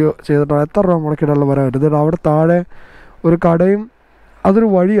കോസ്റ്റ് ചെയ്തിട്ടാണ്, എത്ര രൂപ മുടക്കിയിട്ടുള്ള വരാൻ പറ്റും. അവിടെ താഴെ ഒരു കടയും അതൊരു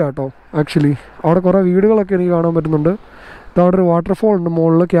വഴിയാട്ടോ ആക്ച്വലി. അവിടെ കുറേ വീടുകളൊക്കെ എനിക്ക് കാണാൻ പറ്റുന്നുണ്ട്. അവിടെ ഒരു വാട്ടർഫോൾ ഉണ്ട്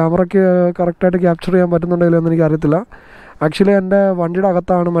മുകളിൽ. ക്യാമറയ്ക്ക് കറക്റ്റായിട്ട് ക്യാപ്ചർ ചെയ്യാൻ പറ്റുന്നുണ്ടല്ലോ എന്ന് എനിക്കറിയത്തില്ല. ആക്ച്വലി എൻ്റെ വണ്ടിയുടെ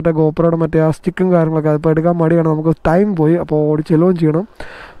അകത്താണ് മറ്റേ ഗോപ്രോയുടെ മറ്റേ ആ സ്റ്റിക്കും കാര്യങ്ങളൊക്കെ. അതിപ്പോൾ എടുക്കാൻ മടിയാണ്, നമുക്ക് ടൈം പോയി. അപ്പോൾ ഓടി ചെലവും ചെയ്യണം.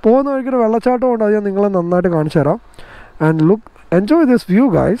 പോകുന്ന വഴിക്കൊരു വെള്ളച്ചാട്ടം ഉണ്ട്, അത് ഞാൻ നിങ്ങളെ നന്നായിട്ട് കാണിച്ചു തരാം. And look, enjoy this view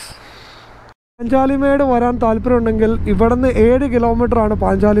guys. Panchalimedu വരാൻ താല്പര്യമുണ്ടെങ്കിൽ ഇവിടുന്ന് 7 കിലോമീറ്ററാണ്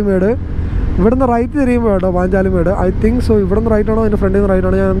പാഞ്ചാലിമേട്. ഇവിടുന്ന് റൈറ്റ് തിരിയുമ്പോൾ കേട്ടോ പാഞ്ചാലിമേട്. I think so. ഇവിടുന്ന് റൈറ്റ് ആണോ അതിൻ്റെ ഫ്രണ്ടിൽ നിന്ന് റൈറ്റ്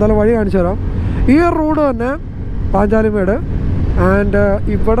ആണോ, ഞാൻ എന്തായാലും വഴി കാണിച്ചു തരാം. ഈ ഒരു റോഡ് തന്നെ പാഞ്ചാലിമേട്. ആൻഡ്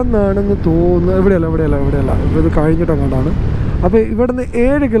ഇവിടെ നിന്നാണെന്ന് തോന്നുന്നു, ഇവിടെയല്ല ഇത് കഴിഞ്ഞിട്ടങ്ങോട്ടാണ്. അപ്പോൾ ഇവിടുന്ന്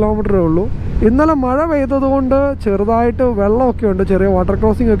 7 കിലോമീറ്ററേ ഉള്ളൂ. ഇന്നലെ മഴ പെയ്തത് കൊണ്ട് ചെറുതായിട്ട് വെള്ളമൊക്കെ ഉണ്ട്, ചെറിയ വാട്ടർ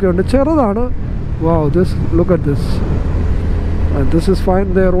ക്രോസിംഗ് ഒക്കെ ഉണ്ട്, ചെറുതാണ്. വാവ്, this look at this is fine.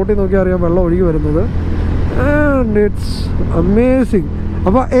 റോട്ടിൽ നോക്കിയാൽ അറിയാം വെള്ളം ഒഴുകി വരുന്നത്. And it's amazing.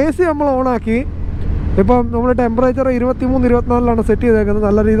 അപ്പോൾ AC നമ്മൾ ഓണാക്കി. ഇപ്പം നമ്മൾ ടെമ്പറേച്ചർ 23-24 സെറ്റ് ചെയ്തേക്കുന്നത്.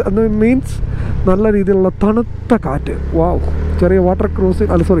 നല്ല രീതി മീൻസ് നല്ല രീതിയിലുള്ള തണുത്ത കാറ്റ്. വാവ്, ചെറിയ വാട്ടർ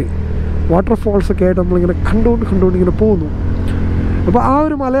ക്രോസിങ് വാട്ടർഫോൾസ് ഒക്കെ ആയിട്ട് നമ്മളിങ്ങനെ കണ്ടുകൊണ്ട് ഇങ്ങനെ പോകുന്നു. അപ്പോൾ ആ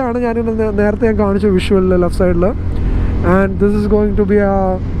ഒരു മലയാണ് നേരത്തെ ഞാൻ കാണിച്ച വിഷ്വലിൽ ലെഫ്റ്റ് സൈഡിൽ. And this is going to B A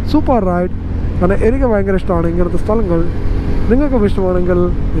super ride. കാരണം എനിക്ക് ഭയങ്കര ഇഷ്ടമാണ് ഇങ്ങനത്തെ സ്ഥലങ്ങൾ. നിങ്ങൾക്കും ഇഷ്ടമാണെങ്കിൽ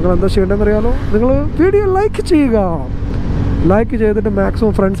നിങ്ങൾ എന്താ ചെയ്യേണ്ടതെന്ന് അറിയാമല്ലോ. നിങ്ങൾ വീഡിയോ ലൈക്ക് ചെയ്യുക. ലൈക്ക് ചെയ്തിട്ട്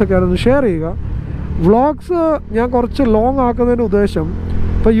മാക്സിമം ഫ്രണ്ട്സൊക്കെ ആയിരുന്നു ഷെയർ ചെയ്യുക. വ്ളോഗ്സ് ഞാൻ കുറച്ച് ലോങ് ആക്കുന്നതിൻ്റെ ഉദ്ദേശം,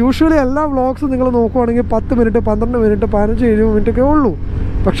 ഇപ്പോൾ യൂഷ്വലി എല്ലാ വ്ളോഗ്സും നിങ്ങൾ നോക്കുവാണെങ്കിൽ 10 മിനിറ്റ് 12 മിനിറ്റ് 15-20 മിനിറ്റൊക്കെ ഉള്ളൂ.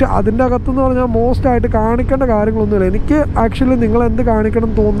 പക്ഷെ അതിൻ്റെ അകത്തെന്ന് പറഞ്ഞാൽ മോസ്റ്റായിട്ട് കാണിക്കേണ്ട കാര്യങ്ങളൊന്നുമില്ല. എനിക്ക് ആക്ച്വലി നിങ്ങൾ എന്ത്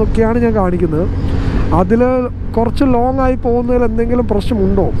കാണിക്കണം തോന്നുന്നൊക്കെയാണ് ഞാൻ കാണിക്കുന്നത്. അതിൽ കുറച്ച് ലോങ് ആയി പോകുന്നതിൽ എന്തെങ്കിലും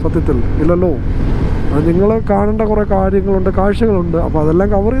പ്രശ്നമുണ്ടോ? സത്യത്തിൽ ഇല്ലല്ലോ. നിങ്ങൾ കാണേണ്ട കുറേ കാര്യങ്ങളുണ്ട്, കാഴ്ചകളുണ്ട്. അപ്പോൾ അതെല്ലാം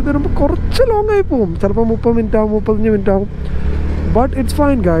കവർ ചെയ്ത് തരുമ്പോൾ കുറച്ച് ലോങ് ആയി പോകും. ചിലപ്പോൾ 30 മിനിറ്റ് ആവും, 35 മിനിറ്റ് ആവും. ബട്ട് ഇറ്റ്സ്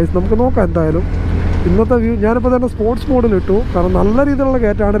ഫൈൻ ഗൈസ്, നമുക്ക് നോക്കാം എന്തായാലും. ഇന്നത്തെ വ്യൂ ഞാനിപ്പോൾ തന്നെ സ്പോർട്സ് മോഡിലിട്ടു. കാരണം നല്ല രീതിയിലുള്ള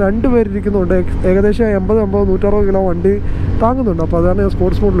കയറ്റാണ്. 2 പേരിരിക്കുന്നുണ്ട്. ഏകദേശം 80-160 കിലോ വണ്ടി താങ്ങുന്നുണ്ട്. അപ്പോൾ അതാണ് ഞാൻ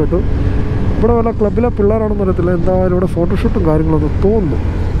സ്പോർട്സ് മോഡിലിട്ടു. ഇവിടെ വല്ല ക്ലബിലെ പിള്ളേരാണെന്ന് അറിയത്തില്ല. എന്തായാലും ഇവിടെ ഫോട്ടോഷൂട്ടും കാര്യങ്ങളൊന്നും തോന്നുന്നു.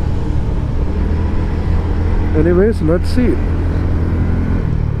 Anyways let's see.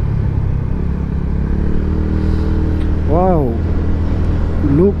 Wow,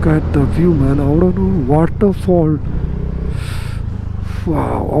 look at the view man. അവിടെ ഒരു വാട്ടർഫോൾ.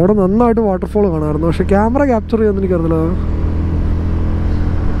 അവിടെ നന്നായിട്ട് വാട്ടർഫോൾ കാണാമായിരുന്നു. പക്ഷെ ക്യാമറ ക്യാപ്ചർ ചെയ്യാമെന്ന് എനിക്കറിയില്ല.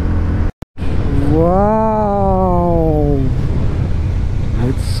 Wow,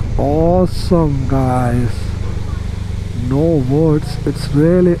 it's awesome guys. No words, it's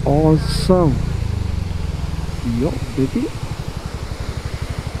really awesome. Yo baby.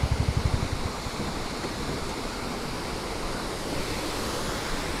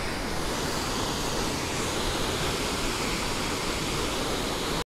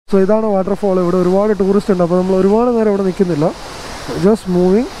 So ഇതാണ് വാട്ടർഫോൾ. ഇവിടെ ഒരുപാട് ടൂറിസ്റ്റ് ഉണ്ട്. അപ്പോൾ നമ്മൾ ഒരുപാട് നേരം ഇവിടെ നിൽക്കുന്നില്ല. Just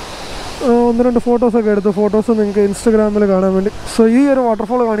moving. 1-2 ഫോട്ടോസൊക്കെ എടുത്ത് ഫോട്ടോസ് നിങ്ങൾക്ക് ഇൻസ്റ്റഗ്രാമിൽ കാണാൻ വേണ്ടി. സോ ഈ ഒരു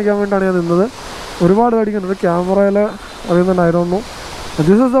വാട്ടർഫോൾ കാണിക്കാൻ വേണ്ടിയിട്ടാണ് ഞാൻ നിന്നത്. ഒരുപാട് അടിക്കുന്നുണ്ട്. ക്യാമറയിൽ അറിയുന്നുണ്ടായിരുന്നു.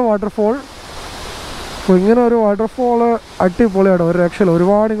 This is the waterfall. അപ്പോൾ ഇങ്ങനെ ഒരു വാട്ടർഫോൾ അടിപൊളിയാണ്, ഒരു രക്ഷയില്ല.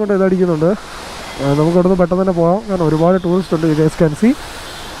 ഒരുപാട് ഇങ്ങോട്ട് ഇതടിക്കുന്നുണ്ട്. നമുക്ക് ഇവിടുന്ന് പെട്ടെന്ന് തന്നെ പോകാം. കാരണം ഒരുപാട് ടൂറിസ്റ്റ് ഉണ്ട്. You guys can see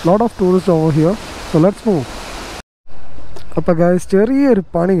lot of tourist over here. So let's move. അപ്പോൾ ഗൈസ് ചെറിയൊരു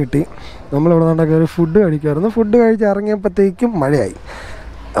പണി കിട്ടി. നമ്മളിവിടെ നിന്നൊക്കെ ഒരു ഫുഡ് കഴിക്കുമായിരുന്നു. ഫുഡ് കഴിച്ച് ഇറങ്ങിയപ്പോഴത്തേക്കും മഴയായി.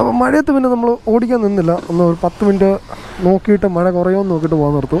 അപ്പോൾ മഴയത്ത് പിന്നെ നമ്മൾ ഓടിക്കാൻ നിന്നില്ല. ഒന്ന് ഒരു 10 മിനിറ്റ് നോക്കിയിട്ട് മഴ കുറയുമെന്ന് നോക്കിയിട്ട്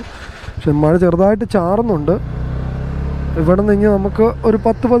പോകാൻ നിർത്തും. പക്ഷെ മഴ ചെറുതായിട്ട് ചാറുന്നുണ്ട്. ഇവിടെ നിന്ന് നമുക്ക് ഒരു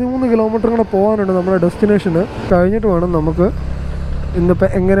 10-13 കിലോമീറ്റർ കൂടെ പോകാനുണ്ട് നമ്മുടെ ഡെസ്റ്റിനേഷന്. കഴിഞ്ഞിട്ട് വേണം നമുക്ക് ഇന്നിപ്പോൾ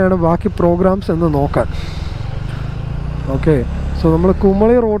എങ്ങനെയാണ് ബാക്കി പ്രോഗ്രാംസ് എന്ന് നോക്കാൻ. ഓക്കെ, സോ നമ്മൾ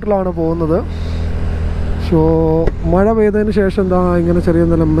കുമളി റോട്ടിലാണ് പോകുന്നത്. സോ മഴ പെയ്തതിന് ശേഷം എന്താ ഇങ്ങനെ ചെറിയ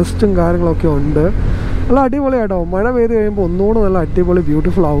നല്ല മിസ്റ്റും കാര്യങ്ങളൊക്കെ ഉണ്ട്. നല്ല അടിപൊളിയായിട്ടോ. മഴ പെയ്ത് കഴിയുമ്പോൾ ഒന്നുകൂടെ നല്ല അടിപൊളി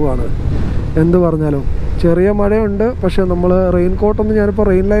ബ്യൂട്ടിഫുൾ ആവുകയാണ്. എന്ത് പറഞ്ഞാലും ചെറിയ മഴയുണ്ട്. പക്ഷേ നമ്മൾ റെയിൻ കോട്ടൊന്നും ഞാനിപ്പോൾ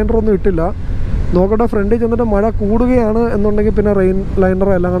റെയിൻ ലൈനറൊന്നും ഇട്ടില്ല. നോക്കട്ടെ, ഫ്രണ്ടിൽ ചെന്നിട്ട് മഴ കൂടുകയാണ് എന്നുണ്ടെങ്കിൽ പിന്നെ റെയിൻ ലൈനർ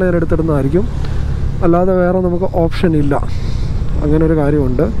എല്ലാം കൂടെ ഞാൻ എടുത്തിടുന്നതായിരിക്കും. അല്ലാതെ വേറെ നമുക്ക് ഓപ്ഷൻ ഇല്ല. അങ്ങനെ ഒരു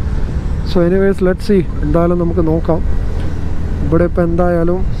കാര്യമുണ്ട്. So anyways let's see. എന്തായാലും നമുക്ക് നോക്കാം. ഇവിടെ ഇപ്പോൾ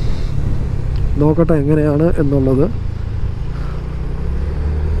എന്തായാലും നോക്കട്ടെ എങ്ങനെയാണ് എന്നുള്ളത്.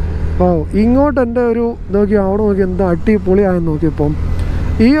 ഓ, ഇങ്ങോട്ട് എൻ്റെ ഒരു നോക്കി അവിടെ നോക്കി എന്താ അടിപൊളിയായെന്ന് നോക്കിയപ്പം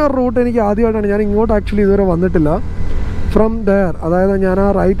ഈ ഒരു റൂട്ട് എനിക്ക് ആദ്യമായിട്ടാണ്. ഞാൻ ഇങ്ങോട്ട് ആക്ച്വലി ഇതുവരെ വന്നിട്ടില്ല. ഫ്രം ദയർ, അതായത് ഞാൻ ആ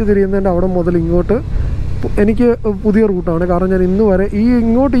റൈറ്റ് തിരിയുന്നതിൻ്റെ അവിടെ മുതൽ ഇങ്ങോട്ട് എനിക്ക് പുതിയ റൂട്ടാണ്. കാരണം ഞാൻ ഇന്ന് വരെ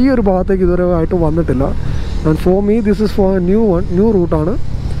ഇങ്ങോട്ട് ഈ ഒരു ഭാഗത്തേക്ക് ഇതുവരെ ആയിട്ട് വന്നിട്ടില്ല. And for me this is for new റൂട്ടാണ്.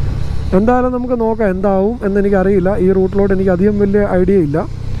 എന്തായാലും നമുക്ക് നോക്കാം എന്താവും എന്നെനിക്കറിയില്ല. ഈ റൂട്ടിലോട്ട് എനിക്ക് അധികം വലിയ ഐഡിയ ഇല്ല.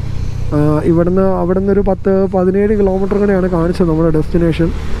 അവിടെ നിന്ന് ഒരു 10-17 കിലോമീറ്റർ കൂടെയാണ് കാണിച്ചത് നമ്മുടെ ഡെസ്റ്റിനേഷൻ.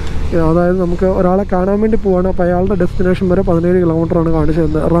 അതായത് നമുക്ക് ഒരാളെ കാണാൻ വേണ്ടി പോവാണ്. അപ്പോൾ അയാളുടെ ഡെസ്റ്റിനേഷൻ വരെ 17 കിലോമീറ്ററാണ്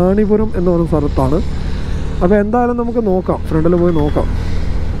കാണിച്ചത്. റാണിപുരം എന്ന് പറയുന്ന സ്ഥലത്താണ്. അപ്പോൾ എന്തായാലും നമുക്ക് നോക്കാം, ഫ്രണ്ടിൽ പോയി നോക്കാം.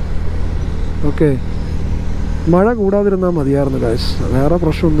 ഓക്കെ, മഴ കൂടാതിരുന്നാൽ മതിയായിരുന്നു ഗൈസ്, വേറെ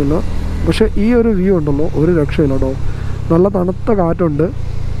പ്രശ്നമൊന്നുമില്ല. പക്ഷേ ഈ ഒരു വ്യൂ ഉണ്ടല്ലോ, ഒരു രക്ഷയില്ല കേട്ടോ. നല്ല തണുത്ത കാറ്റുണ്ട്.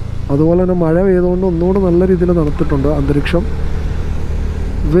 അതുപോലെ തന്നെ മഴ പെയ്തുകൊണ്ട് ഒന്നുകൂടെ നല്ല രീതിയിൽ തണുത്തിട്ടുണ്ട് അന്തരീക്ഷം.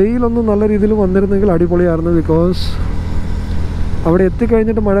 വെയിലൊന്നും നല്ല രീതിയിൽ വന്നിരുന്നെങ്കിൽ അടിപൊളിയായിരുന്നു. ബിക്കോസ് അവിടെ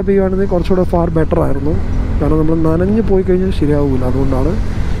എത്തിക്കഴിഞ്ഞിട്ട് മഴ പെയ്യുകയാണെങ്കിൽ കുറച്ചുകൂടെ ഫാർ ബെറ്റർ ആയിരുന്നു. കാരണം നമ്മൾ നനഞ്ഞ് പോയി കഴിഞ്ഞാൽ ശരിയാവില്ല. അതുകൊണ്ടാണ്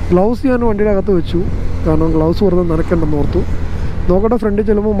ഗ്ലൗസ് ഞാൻ വണ്ടിയുടെ അകത്ത് വെച്ചു. കാരണം ഗ്ലൗസ് വെറുതെ നനയ്ക്കണ്ടെന്ന് ഓർത്തു. നോക്കട്ടെ, ഫ്രണ്ടിൽ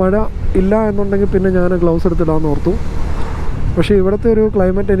ചെല്ലുമ്പോൾ മഴ ഇല്ല എന്നുണ്ടെങ്കിൽ പിന്നെ ഞാൻ ഗ്ലൗസ് എടുത്തിടാമെന്ന് ഓർത്തു. പക്ഷേ ഇവിടുത്തെ ഒരു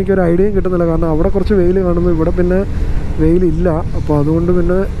ക്ലൈമറ്റ് എനിക്കൊരു ഐഡിയയും കിട്ടുന്നില്ല. കാരണം അവിടെ കുറച്ച് വെയിൽ കാണുന്നു, ഇവിടെ പിന്നെ വെയിലില്ല. അപ്പോൾ അതുകൊണ്ട്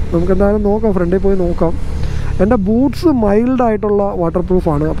പിന്നെ നമുക്ക് എന്തായാലും നോക്കാം, ഫ്രണ്ടിൽ പോയി നോക്കാം. എൻ്റെ ബൂട്ട്സ് മൈൽഡായിട്ടുള്ള വാട്ടർ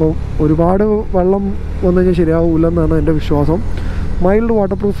പ്രൂഫാണ്. അപ്പോൾ ഒരുപാട് വെള്ളം വന്നു കഴിഞ്ഞാൽ ശരിയാവില്ലെന്നാണ് എൻ്റെ വിശ്വാസം. Mild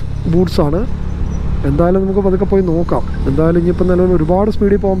water proof ബൂട്ട്സാണ്. എന്തായാലും നമുക്ക് പതുക്കെ പോയി നോക്കാം. എന്തായാലും ഇനിയിപ്പോൾ നിലവിൽ ഒരുപാട്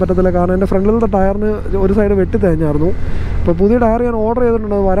സ്പീഡിൽ പോകാൻ പറ്റത്തില്ല. കാരണം എൻ്റെ ഫ്രണ്ടിലത്തെ ടയറിന് ഒരു സൈഡ് വെട്ടി തേഞ്ഞായിരുന്നു. അപ്പോൾ പുതിയ ടയർ ഞാൻ ഓർഡർ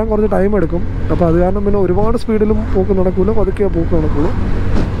ചെയ്തിട്ടുണ്ട്. അത് വരാൻ കുറച്ച് ടൈം എടുക്കും. അപ്പോൾ അത് കാരണം പിന്നെ ഒരുപാട് സ്പീഡിലും പോക്ക് നടക്കില്ല, പതുക്കെ പോക്ക് നടക്കുള്ളൂ.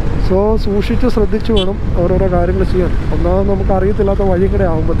 സോ സൂക്ഷിച്ച് ശ്രദ്ധിച്ച് വേണം ഓരോരോ കാര്യങ്ങൾ ചെയ്യാൻ. ഒന്നാമത് നമുക്ക് അറിയത്തില്ലാത്ത വഴി കൂടെ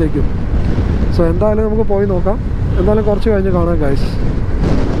ആകുമ്പോഴത്തേക്കും. സോ എന്തായാലും നമുക്ക് പോയി നോക്കാം. എന്തായാലും കുറച്ച് കഴിഞ്ഞ് കാണാം guys.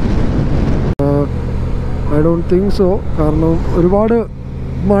 I don't think so. കാരണം ഒരുപാട്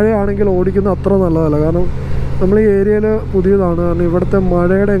മഴയാണെങ്കിൽ ഓടിക്കുന്ന അത്ര നല്ലതല്ല. കാരണം നമ്മൾ ഈ ഏരിയയിൽ പുതിയതാണ്. കാരണം ഇവിടുത്തെ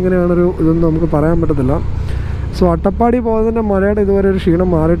മഴയുടെ എങ്ങനെയാണൊരു ഇതൊന്നും നമുക്ക് പറയാൻ പറ്റത്തില്ല. സോ അട്ടപ്പാടി പോയതിൻ്റെ മഴയുടെ ഇതുവരെ ഒരു ക്ഷീണം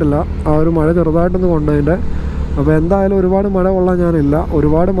മാറിയിട്ടില്ല. ആ ഒരു മഴ ചെറുതായിട്ടൊന്ന് കൊണ്ടതിൻ്റെ. അപ്പോൾ എന്തായാലും ഒരുപാട് മഴ കൊള്ളാൻ ഞാനില്ല.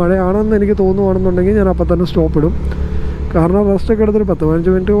 ഒരുപാട് മഴയാണെന്ന് എനിക്ക് തോന്നുവാണെന്നുണ്ടെങ്കിൽ ഞാൻ അപ്പം തന്നെ സ്റ്റോപ്പ് ഇടും. കാരണം റെസ്റ്റ് ഒക്കെ എടുത്തിട്ട്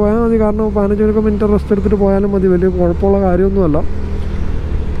 10-15 മിനിറ്റ് പോയാൽ മതി. കാരണം 15 മിനിറ്റ് റെസ്റ്റ് എടുത്തിട്ട് പോയാലും മതി. വലിയ കുഴപ്പമുള്ള കാര്യമൊന്നുമല്ല.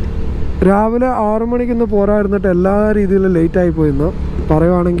 രാവിലെ 6 മണിക്ക് ഇന്ന് പോരായിരുന്നിട്ട് എല്ലാ രീതിയിലും ലേറ്റായി പോയിന്ന്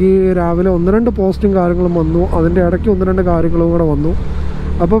പറയുവാണെങ്കിൽ. രാവിലെ 1-2 പോസ്റ്റും കാര്യങ്ങളും വന്നു. അതിൻ്റെ ഇടയ്ക്ക് 1-2 കാര്യങ്ങളും കൂടെ വന്നു.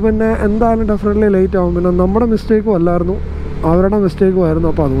 അപ്പോൾ പിന്നെ എന്തായാലും ഡെഫിനറ്റ്ലി ലേറ്റ് ആവും. പിന്നെ നമ്മുടെ മിസ്റ്റേക്കും അല്ലായിരുന്നു, അവരുടെ മിസ്റ്റേക്കും ആയിരുന്നു.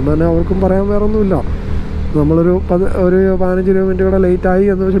 അപ്പോൾ അതുകൊണ്ട് തന്നെ അവർക്കും പറയാൻ വേറെ ഒന്നുമില്ല. നമ്മളൊരു 15-20 മിനിറ്റ് കൂടെ ലേറ്റായി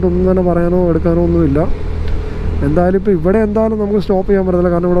എന്ന് വെച്ചിട്ട് ഒന്നും തന്നെ പറയാനോ എടുക്കാനോ ഒന്നുമില്ല. എന്തായാലും ഇപ്പോൾ ഇവിടെ എന്തായാലും നമുക്ക് സ്റ്റോപ്പ് ചെയ്യാൻ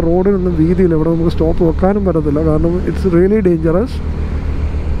പറ്റത്തില്ല. കാരണം ഇവിടെ റോഡിനൊന്നും വീതിയില്ല. ഇവിടെ നമുക്ക് സ്റ്റോപ്പ് വെക്കാനും പറ്റത്തില്ല. കാരണം ഇറ്റ്സ് റിയലി ഡേഞ്ചറസ്.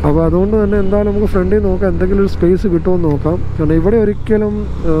 അപ്പോൾ അതുകൊണ്ട് തന്നെ എന്തായാലും നമുക്ക് ഫ്രണ്ടിൽ നോക്കാം, എന്തെങ്കിലും ഒരു സ്പേസ് കിട്ടുമെന്ന് നോക്കാം. കാരണം ഇവിടെ ഒരിക്കലും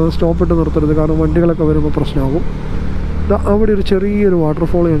സ്റ്റോപ്പ് ഇട്ട് നിർത്തരുത്. കാരണം വണ്ടികളൊക്കെ വരുമ്പോൾ പ്രശ്നമാകും. അവിടെ ഒരു ചെറിയൊരു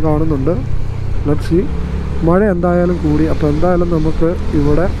വാട്ടർഫോൾ ഞാൻ കാണുന്നുണ്ട്. Let's see. മഴ എന്തായാലും കൂടി. അപ്പോൾ എന്തായാലും നമുക്ക്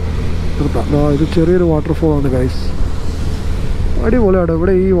ഇവിടെ നിർത്താം. ഇത് ചെറിയൊരു വാട്ടർഫോളാണ് ഗൈസ്. അടിപൊളിയാണ്.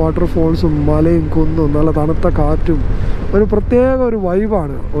 ഇവിടെ ഈ വാട്ടർഫോൾസും മലയും കുന്നും നല്ല തണുത്ത കാറ്റും ഒരു പ്രത്യേക ഒരു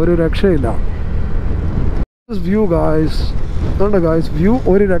വൈബാണ്. ഒരു രക്ഷയില്ല. വ്യൂ ഗായ്സ്, അതുകൊണ്ട് ഗായ്സ് വ്യൂ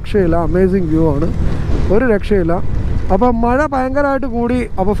ഒരു രക്ഷയില്ല. അമേസിങ് വ്യൂ ആണ്, ഒരു രക്ഷയില്ല. അപ്പോൾ മഴ ഭയങ്കരമായിട്ട് കൂടി.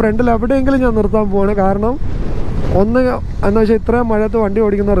 അപ്പോൾ ഫ്രണ്ടിൽ എവിടെയെങ്കിലും ഞാൻ നിർത്താൻ പോവാണ്. കാരണം ഒന്ന് എന്ന് വെച്ചാൽ ഇത്രയും മഴയത്ത് വണ്ടി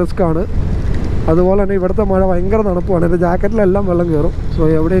ഓടിക്കുന്ന റിസ്ക് ആണ്. അതുപോലെ തന്നെ ഇവിടുത്തെ മഴ ഭയങ്കര തണുപ്പാണ്. എൻ്റെ ജാക്കറ്റിലെല്ലാം വെള്ളം കയറും. സോ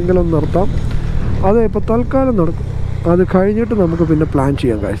എവിടെയെങ്കിലും ഒന്ന് നിർത്താം. അത് ഇപ്പോൾ തൽക്കാലം നടക്കും. അത് കഴിഞ്ഞിട്ട് നമുക്ക് പിന്നെ പ്ലാൻ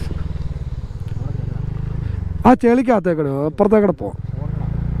ചെയ്യാം ഗൈസ്. ആ ചെളിക്കകത്തേക്കടെ അപ്പുറത്തേക്കടെ പോവാം.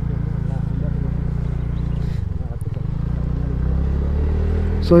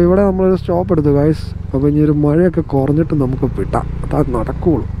 സോ സോ ഇവിടെ നമ്മളൊരു സ്റ്റോപ്പ് എടുത്തു ഗൈസ്. അപ്പോൾ ഇനി ഒരു മഴയൊക്കെ കുറഞ്ഞിട്ട് നമുക്ക് വിട്ടാം, അത്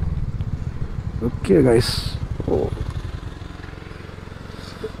നടക്കുകയുള്ളൂ. Okay guys.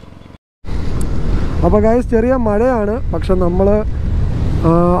 അപ്പോൾ ഗൈസ് ചെറിയ മഴയാണ്, പക്ഷെ നമ്മൾ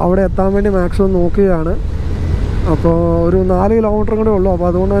അവിടെ എത്താൻ വേണ്ടി മാക്സിമം നോക്കുകയാണ്. അപ്പോൾ ഒരു 4 കിലോമീറ്റർ കൂടെ ഉള്ളൂ. അപ്പോൾ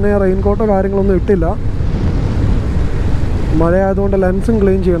അതുകൊണ്ട് തന്നെ റെയിൻകോട്ടോ കാര്യങ്ങളൊന്നും ഇട്ടില്ല. മഴയായതുകൊണ്ട് ലെൻസും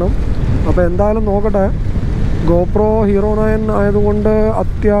ക്ലീൻ ചെയ്യണം. അപ്പോൾ എന്തായാലും നോക്കട്ടെ. ഗോപ്രോ ഹീറോ 9 ആയതുകൊണ്ട്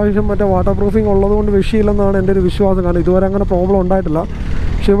അത്യാവശ്യം മറ്റേ വാട്ടർ പ്രൂഫിങ് ഉള്ളതുകൊണ്ട് വിഷയമില്ലെന്നാണ് എൻ്റെ ഒരു വിശ്വാസം. കാരണം ഇതുവരെ അങ്ങനെ പ്രോബ്ലം ഉണ്ടായിട്ടില്ല.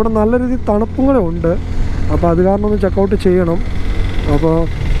 പക്ഷെ ഇവിടെ നല്ല രീതിയിൽ തണുപ്പും കൂടെ ഉണ്ട്. അപ്പോൾ അത് കാരണം ഒന്ന് ചെക്കൗട്ട് ചെയ്യണം. അപ്പോൾ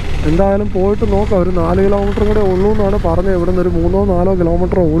എന്തായാലും പോയിട്ട് നോക്കാം. ഒരു 4 കിലോമീറ്റർ കൂടെ ഉള്ളൂ എന്നാണ് പറഞ്ഞത്. ഇവിടെ നിന്ന് ഒരു 3-4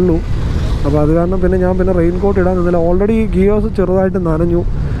 കിലോമീറ്ററോ ഉള്ളൂ. അപ്പോൾ അത് കാരണം പിന്നെ ഞാൻ റെയിൻകോട്ട് ഇടാൻ നിന്നില്ല. ഓൾറെഡി ഗിയേഴ്സ് ചെറുതായിട്ട് നനഞ്ഞു.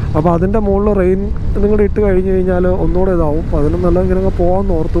 അപ്പോൾ അതിൻ്റെ മുകളിൽ റെയിൻ ഇതും കൂടെ ഇട്ട് കഴിഞ്ഞ് കഴിഞ്ഞാൽ ഒന്നുകൂടെ ഇതാവും. അപ്പോൾ അതിനും നല്ല ഇങ്ങനെ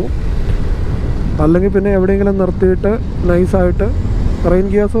പോകാമെന്ന് ഓർത്തു. അല്ലെങ്കിൽ പിന്നെ എവിടെയെങ്കിലും നിർത്തിയിട്ട് നൈസായിട്ട് റെയിൻ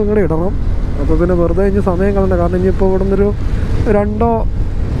ഗിയേഴ്സും കൂടെ ഇടണം. അപ്പോൾ പിന്നെ വെറുതെ ഇനി സമയം കളണ്ട. കാരണം ഇനിയിപ്പോൾ ഇവിടെ നിന്നൊരു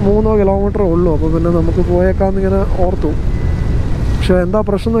 2-3 കിലോമീറ്റർ ഉള്ളൂ. അപ്പോൾ പിന്നെ നമുക്ക് പോയേക്കാമെന്നിങ്ങനെ ഓർത്തു. പക്ഷേ എന്താ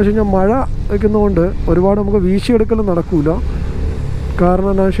പ്രശ്നം എന്ന് വെച്ച് കഴിഞ്ഞാൽ മഴ വയ്ക്കുന്നതുകൊണ്ട് ഒരുപാട് നമുക്ക് വീശിയെടുക്കലും നടക്കില്ല. കാരണം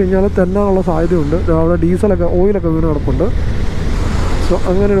എന്താണെന്ന് വെച്ച് കഴിഞ്ഞാൽ തെന്നാനുള്ള സാധ്യതയുണ്ട്. അവിടെ ഡീസലൊക്കെ ഓയിലൊക്കെ വീണ് കിടപ്പുണ്ട്. സോ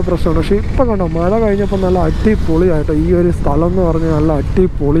അങ്ങനെ ഒരു പ്രശ്നമുണ്ട്. പക്ഷേ ഇപ്പം കണ്ടോ, മഴ കഴിഞ്ഞപ്പോൾ നല്ല അടിപൊളിയായിട്ട് ഈ ഒരു സ്ഥലം എന്ന് പറഞ്ഞാൽ നല്ല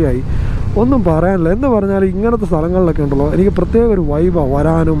അടിപൊളിയായി. ഒന്നും പറയാനില്ല. എന്ന് പറഞ്ഞാൽ ഇങ്ങനത്തെ സ്ഥലങ്ങളിലൊക്കെ ഉണ്ടല്ലോ, എനിക്ക് പ്രത്യേക ഒരു വൈബാണ്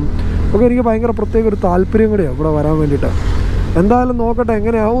വരാനും ഒക്കെ. എനിക്ക് ഭയങ്കര പ്രത്യേക ഒരു താല്പര്യം കൂടിയാണ് ഇവിടെ വരാൻ വേണ്ടിയിട്ട്. എന്തായാലും നോക്കട്ടെ,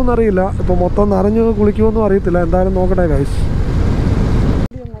 എങ്ങനെയാവും എന്നറിയില്ല. ഇപ്പോൾ മൊത്തം നനഞ്ഞ് കുളിക്കുമെന്നും അറിയത്തില്ല. എന്തായാലും നോക്കട്ടെ ഗൈസ്.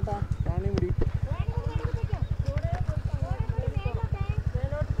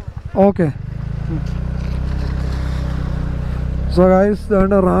 ഓക്കെ. സോ ഗൈസ്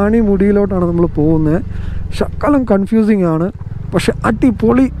വേണ്ട റാണി മുടിയിലോട്ടാണ് നമ്മൾ പോകുന്നത്. ശകലം കൺഫ്യൂസിങ് ആണ്, പക്ഷെ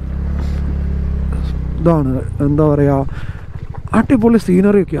അടിപൊളി ഇതാണ്. എന്താ പറയുക, അടിപൊളി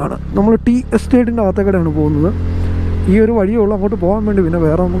സീനറിയൊക്കെയാണ്. നമ്മൾ ടീ എസ്റ്റേറ്റിൻ്റെ അകത്തേക്കടെയാണ് പോകുന്നത്. ഈ ഒരു വഴിയുള്ളൂ അങ്ങോട്ട് പോകാൻ വേണ്ടി. പിന്നെ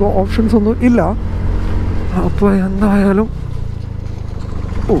വേറെ നമുക്ക് ഓപ്ഷൻസ് ഒന്നും ഇല്ല. അപ്പോൾ എന്തായാലും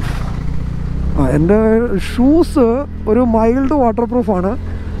എൻ്റെ ഷൂസ് ഒരു മൈൽഡ് വാട്ടർ പ്രൂഫാണ്.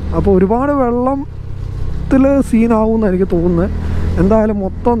 അപ്പോൾ ഒരുപാട് വെള്ളത്തിൽ സീനാവുമെന്ന് എനിക്ക് തോന്നുന്നത്. എന്തായാലും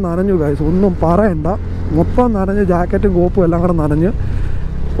മൊത്തം നനഞ്ഞു ഗൈസ്, ഒന്നും പറയണ്ട. മൊത്തം നനഞ്ഞ് ജാക്കറ്റും കോപ്പും എല്ലാം കൂടെ നനഞ്ഞ്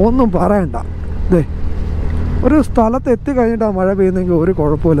ഒന്നും പറയണ്ട. ഇതേ ഒരു സ്ഥലത്ത് എത്തിക്കഴിഞ്ഞിട്ടാണ് മഴ പെയ്യുന്നെങ്കിൽ ഒരു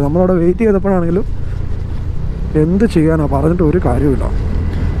കുഴപ്പമില്ല. നമ്മളവിടെ വെയിറ്റ് ചെയ്തപ്പോഴാണെങ്കിലും എന്ത് ചെയ്യാനാണ്, പറഞ്ഞിട്ട് ഒരു കാര്യമില്ല.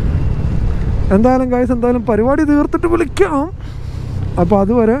 എന്തായാലും ഗൈസ് എന്തായാലും പരിപാടി തീർത്തിട്ട് വിളിക്കാം. അപ്പോൾ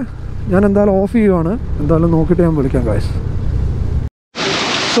അതുവരെ ഞാൻ എന്തായാലും ഓഫ് ചെയ്യുവാണ്. എന്തായാലും നോക്കിയിട്ട് ഞാൻ വിളിക്കാം ഗൈസ്.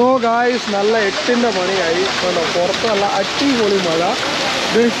 സോ ഗായ്സ് നല്ല 8-ന്റെ മണിയായി. പുറത്ത് നല്ല അടിപൊളി മഴ.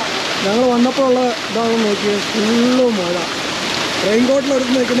 ഞങ്ങൾ വന്നപ്പോൾ ഉള്ള ഇതാണെന്ന് നോക്കിയത് ഫുള്ള് മഴ.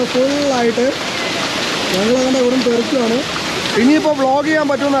 റെയിൻകോട്ടിലെടുത്ത് നിൽക്കുന്ന ഫുള്ളായിട്ട് ഞങ്ങളങ്ങനെ ഇവിടെ തെറിക്കുകയാണ്. ഇനിയിപ്പോൾ വ്ളോഗ് ചെയ്യാൻ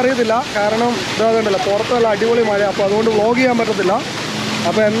പറ്റുമെന്ന് അറിയത്തില്ല. കാരണം ഇതാകണ്ടല്ലോ പുറത്ത് നല്ല അടിപൊളി മഴ. അപ്പോൾ അതുകൊണ്ട് വ്ളോഗ് ചെയ്യാൻ പറ്റത്തില്ല.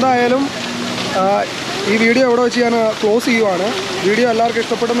 അപ്പോൾ എന്തായാലും ഈ വീഡിയോ ഇവിടെ വെച്ച് ഞാൻ ക്ലോസ് ചെയ്യുവാണ്. വീഡിയോ എല്ലാവർക്കും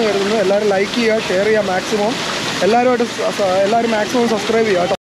ഇഷ്ടപ്പെട്ടെന്ന് കരുതുന്നു. എല്ലാവരും ലൈക്ക് ചെയ്യുക, ഷെയർ ചെയ്യുക മാക്സിമം. എല്ലാവരും മാക്സിമം സബ്സ്ക്രൈബ് ചെയ്യുക കേട്ടോ.